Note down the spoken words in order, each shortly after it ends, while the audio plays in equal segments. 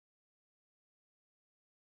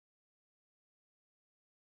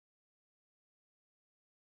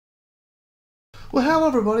Well, hello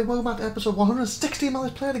everybody, welcome back to episode 160 of my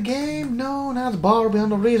Let's Play the game known as Bar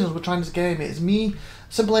Behind the Reasons. We're trying this game. It is me,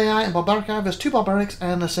 Simple AI, and Barbaric AI. There's two Barbarics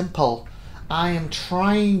and a Simple. I am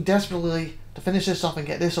trying desperately to finish this off and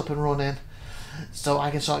get this up and running so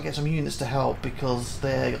I can start to get some units to help, because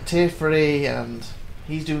they're tier 3 and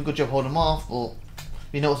he's doing a good job holding them off, but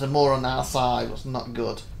you notice there's more on our side, what's not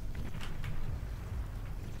good.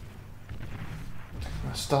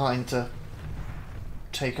 We're starting to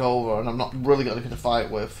take over and I'm not really got anything to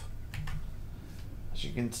fight with, as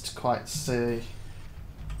you can quite see.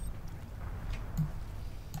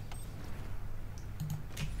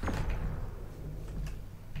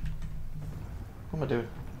 What am I doing?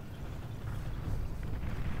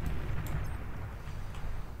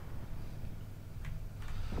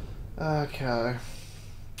 Okay.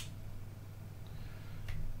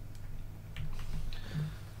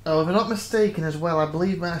 Oh, if I'm not mistaken as well, I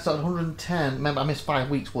believe when I started 110, remember I missed 5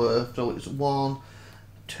 weeks worth, so it's 1,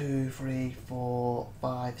 2, 3, 4,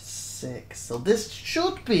 5, 6. So this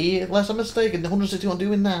should be, unless I'm mistaken, the 160 I'm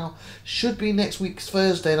doing now should be next week's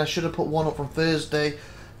Thursday, and I should have put one up from Thursday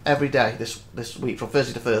every day this week, from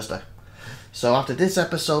Thursday to Thursday. So after this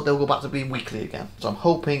episode, they'll go back to being weekly again. So I'm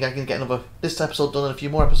hoping I can get this episode done and a few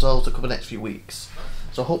more episodes to cover the next few weeks.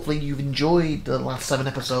 So hopefully you've enjoyed the last 7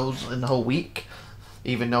 episodes in the whole week,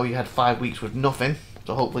 even though you had 5 weeks with nothing.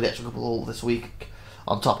 So hopefully the extra couple this week,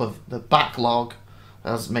 on top of the backlog,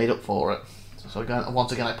 has made up for it. So again,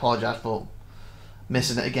 once again, I apologise for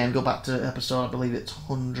missing it again. Go back to episode, I believe it's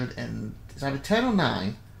 100 and... it's either 10 or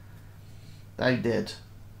 9. I did.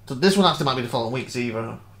 So this one actually might be the following weeks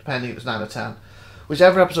either, depending if it's 9 or 10.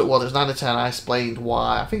 Whichever episode it was 9 or 10, I explained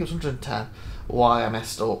why, I think it was 110, why I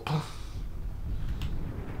messed up.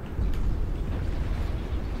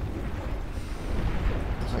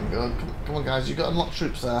 Good. Come on guys, you've got a lot of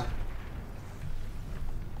troops there.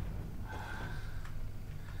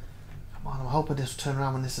 Come on, I'm hoping this will turn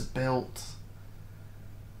around when this is built.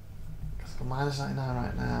 Because it's minus 99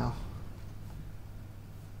 right now.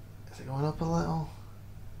 Is it going up a little?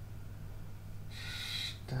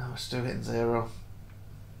 No, we're still hitting 0.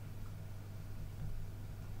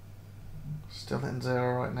 Still hitting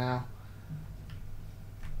 0 right now.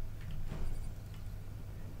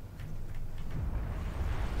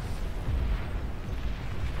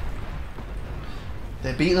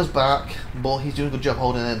 They're beating us back, but he's doing a good job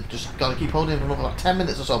holding in. Just gotta keep holding in for another like 10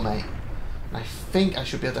 minutes or so, mate. And I think I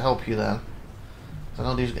should be able to help you then. I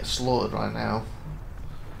know these get slaughtered right now.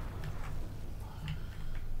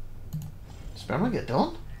 Does Experiment get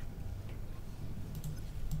done?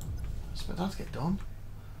 Expect that to get done.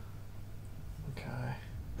 Okay.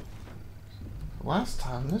 Last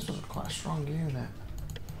time, this was quite a strong unit.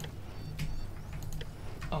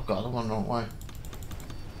 Oh god, I'm going the wrong way.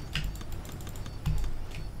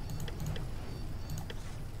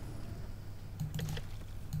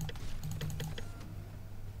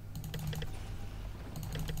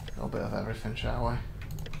 A bit of everything, shall we?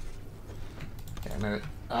 Yeah, maybe.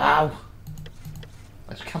 Ow!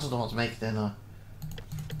 I just cancelled the one to make it, didn't I?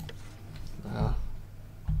 No.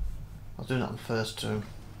 I was doing that on the first two.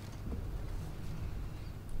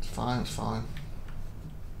 It's fine, it's fine.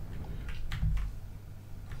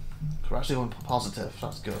 We're actually going positive,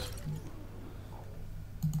 that's good.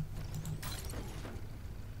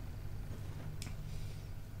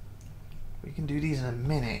 We can do these in a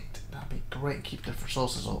minute. That'd be great to keep the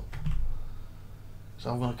resources up. So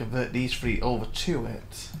I'm going to convert these 3 over to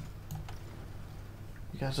it.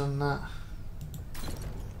 You guys done that?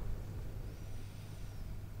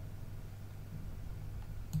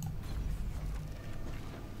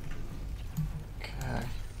 Okay. Like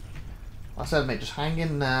I said, mate, just hang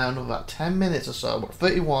in now. Another about 10 minutes or so. We're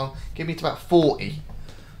 31. Give me to about 40.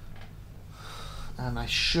 And I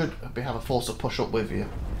should have a force to push up with you.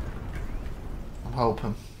 I'm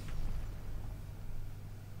hoping.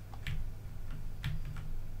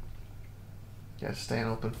 Yeah, staying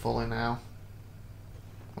open fully now.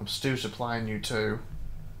 I'm still supplying you too.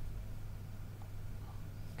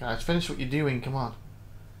 Guys, finish what you're doing, come on.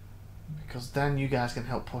 Because then you guys can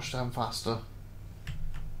help push them faster.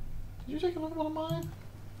 Did you take another one of mine?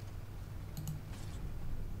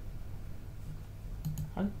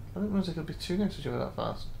 I didn't realize there could be 2 next to each other that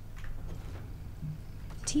fast.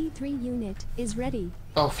 T3 unit is ready.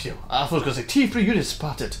 Oh, phew. I thought I was going to say T3 unit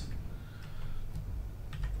spotted.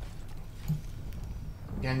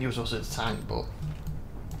 Again, you were supposed to hit the tank, but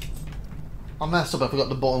I messed up. I forgot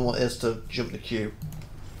the button what it is to jump the queue.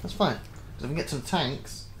 That's fine. Because if we can get to the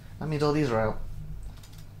tanks, that means all these are out.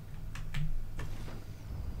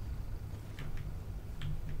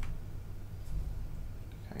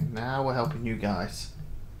 Okay, now we're helping you guys.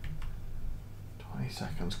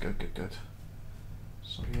 seconds. Good, good, good.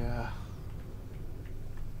 So yeah.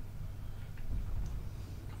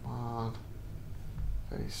 Come on.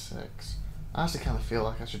 36. I actually kind of feel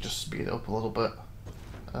like I should just speed it up a little bit.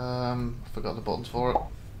 I forgot the buttons for it.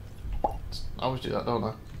 I always do that, don't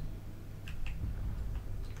I?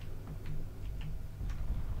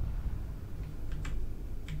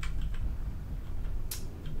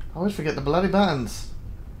 I always forget the bloody buttons.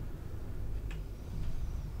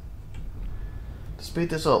 To speed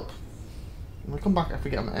this up. When I come back, I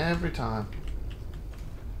forget them every time.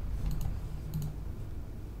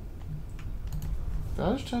 Did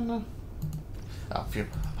I just turn the... Ah, phew.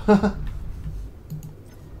 Did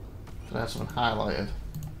I have something highlighted?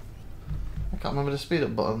 I can't remember the speed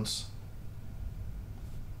up buttons.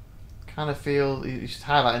 Kind of feel you should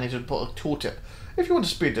highlight and you should put a tooltip. If you want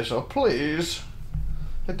to speed this up, please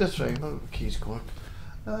hit this thing. Oh, the keys quick.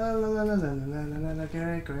 Great.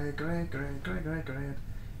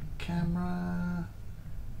 Camera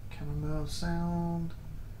mode, sound.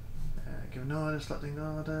 Giving orders, selecting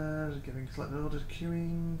orders, giving selected orders,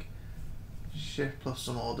 queuing. Shift plus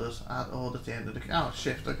some orders. Add order to the end of the... Oh,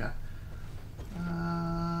 shift, okay.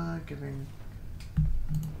 Giving...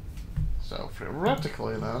 So,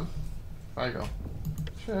 theoretically then, there you go.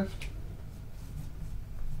 Shift.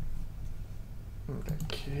 Okay,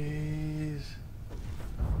 keys.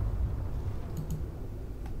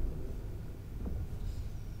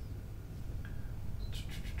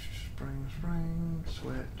 Spring,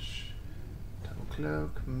 switch. Double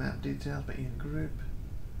cloak, map details by Ian group.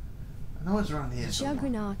 I know it's around here somewhere.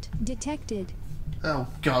 Juggernaut detected. Oh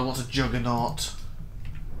god, what's a juggernaut?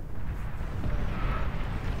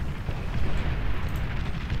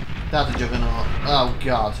 That's a juggernaut. Oh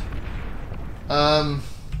god.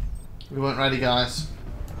 We weren't ready, guys.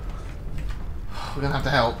 We're gonna have to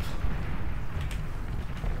help.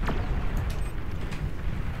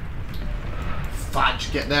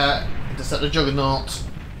 Fudge, get there. Intercept the juggernaut.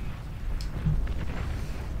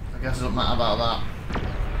 I guess it doesn't matter about that.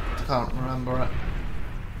 I can't remember it.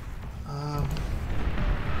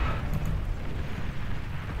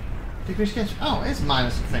 Degree sketch. Oh, it's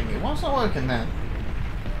minus the thingy. Why's not working then?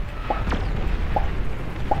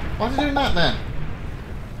 Why's it doing that then?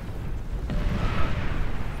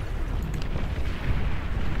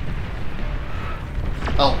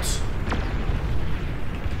 Alt.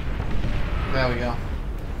 There we go.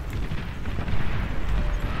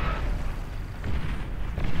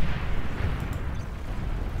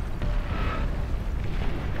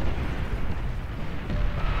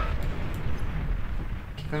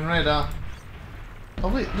 Keeping radar. Oh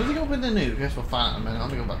wait, does he go with the nuke? I guess we'll find out in a minute.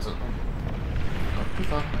 Let me go back to... Oh, too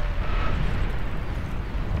far.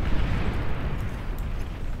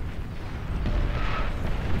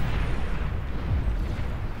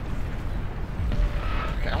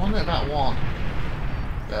 Okay, I want to get that one.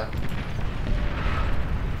 There.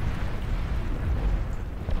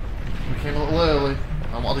 We came a little early.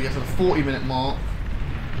 I wanted to get to the 40-minute mark.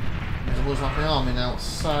 Because I lose half the army now. It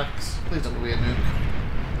sucks. Please don't be a nuke.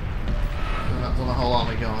 And that's on the whole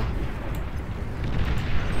army gone.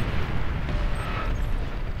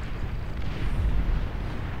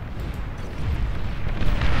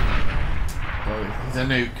 Oh, he's a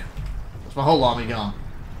nuke. That's my whole army gone.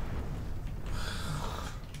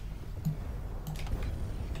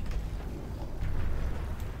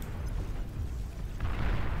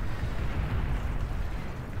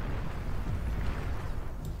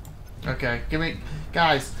 Okay, give me...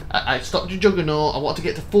 Guys, I stopped your juggernaut. I wanted to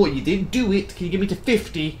get to 40. You didn't do it. Can you give me to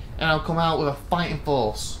 50? And I'll come out with a fighting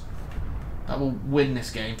force. That will win this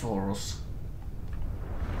game for us.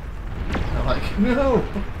 I'm like, no!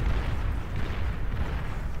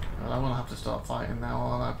 Well, I'm going to have to start fighting now,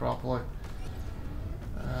 aren't I, properly?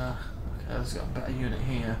 Okay, let's get a better unit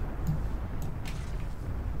here.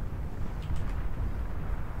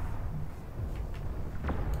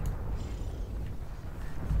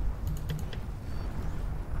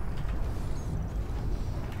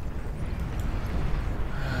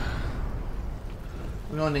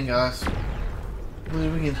 We're going in, guys. Maybe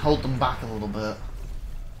we can hold them back a little bit.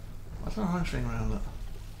 What's that orange thing around it?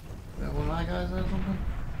 We got one of my guys there or something?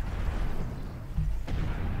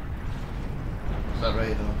 What's that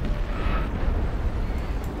radar?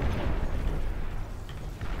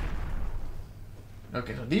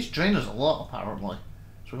 Okay, so these drain us a lot apparently.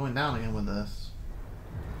 So we're going down again with this.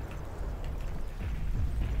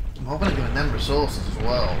 I'm hoping to give them resources as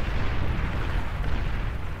well.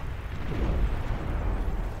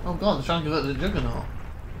 Oh god, they're trying to convert the juggernaut.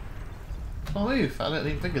 Oh move, I didn't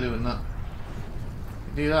even think of doing that.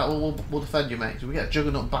 If you do that, we'll defend you, mate. So we get a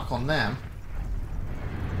juggernaut back on them.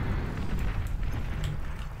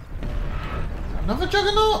 Another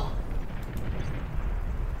juggernaut?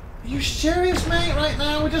 Are you serious, mate, right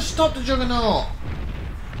now? We just stopped the juggernaut.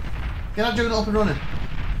 Get that juggernaut up and running.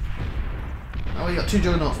 Oh, you got 2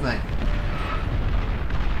 juggernauts, mate.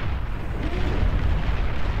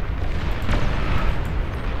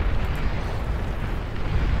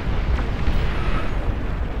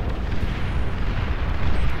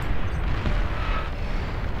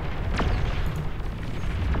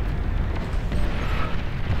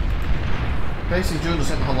 Basically, Jules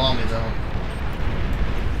hit the whole army down.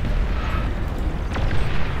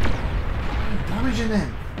 Damaging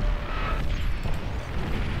him.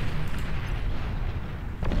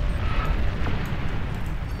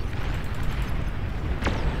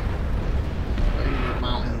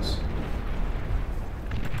 Mountains.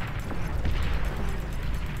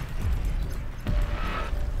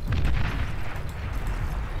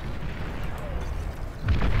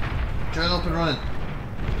 Join up and running.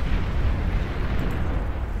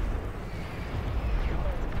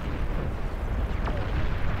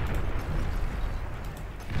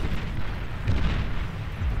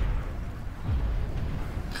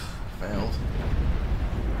 Failed.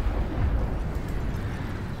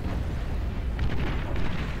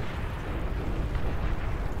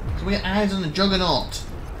 So we get eyes on the juggernaut.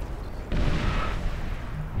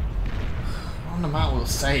 On the map we're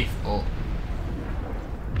safe, but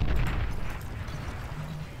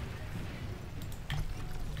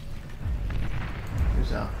who's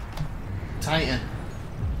that? Titan.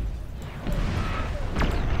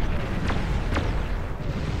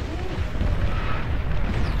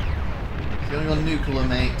 He's gonna go nuclear,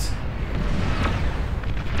 mate.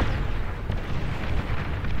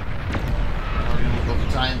 Oh, you're gonna go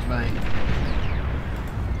for Titans, mate.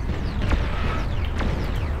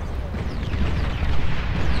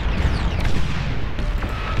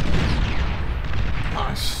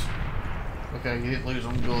 Nice. Okay, you didn't lose,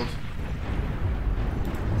 I'm good.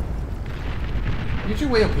 Get your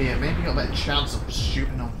way up here, maybe you got a better chance of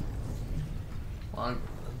shooting them. Like,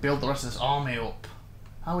 build the rest of this army up.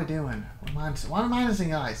 How are we doing? Why am I minusing,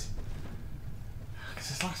 guys?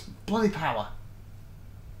 Because it's last bloody power.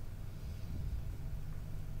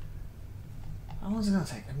 How long is it going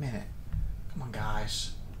to take? A minute. Come on,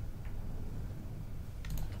 guys.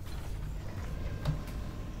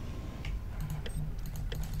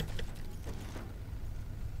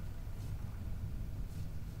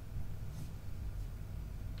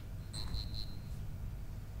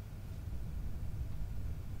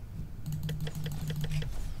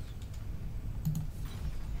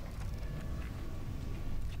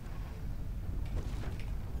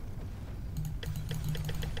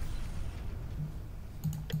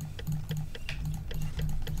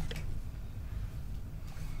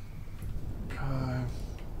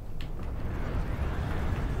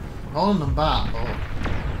 Holding them back, but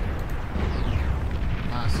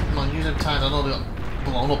nice. Come on, use them titans. I know they got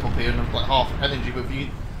blown up here and have like half energy, but if you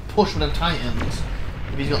push with them titans,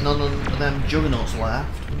 if he's got none of them juggernauts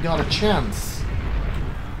left, we've got a chance.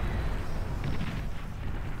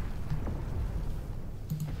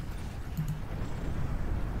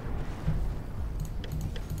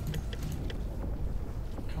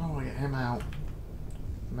 Come on, we get him out.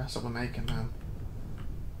 Mess up with making them.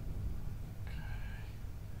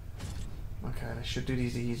 Okay, they should do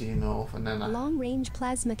these easy enough, and then Long-range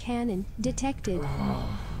plasma cannon detected.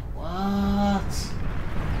 Oh, what?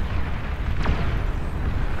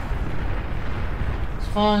 It's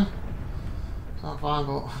fine. It's not fine,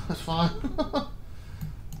 but it's fine.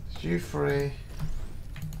 It's you free.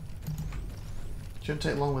 Shouldn't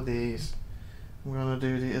take long with these. I'm gonna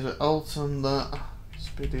do the. Is it alt and that?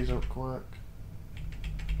 Speed these up quick.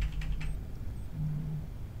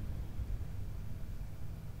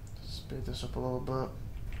 Speed this up a little bit.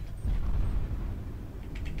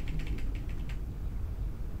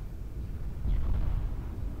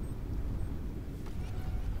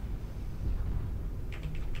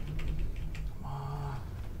 Come on.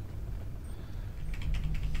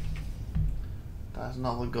 That's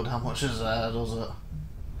not look good how much is there, does it?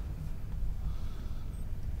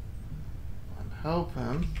 I'm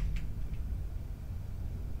hoping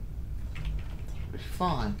it'll be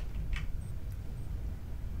fine.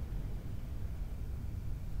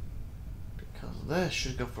 This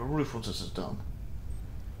should go for a roof once this is done.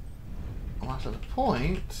 I'm at the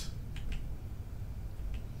point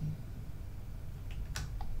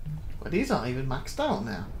where these aren't even maxed out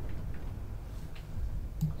now.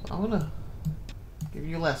 So I'm gonna give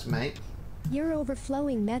you less, mate. You're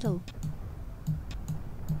overflowing metal.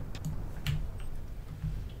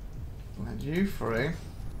 And you three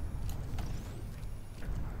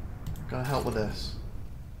gotta help with this.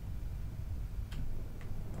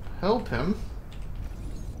 hoping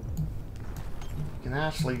we can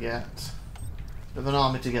actually get a bit of an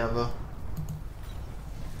army together.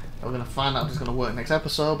 We're going to find out if it's going to work next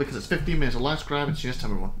episode because it's 15 minutes of live subscribe and cheers to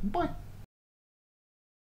everyone. Bye.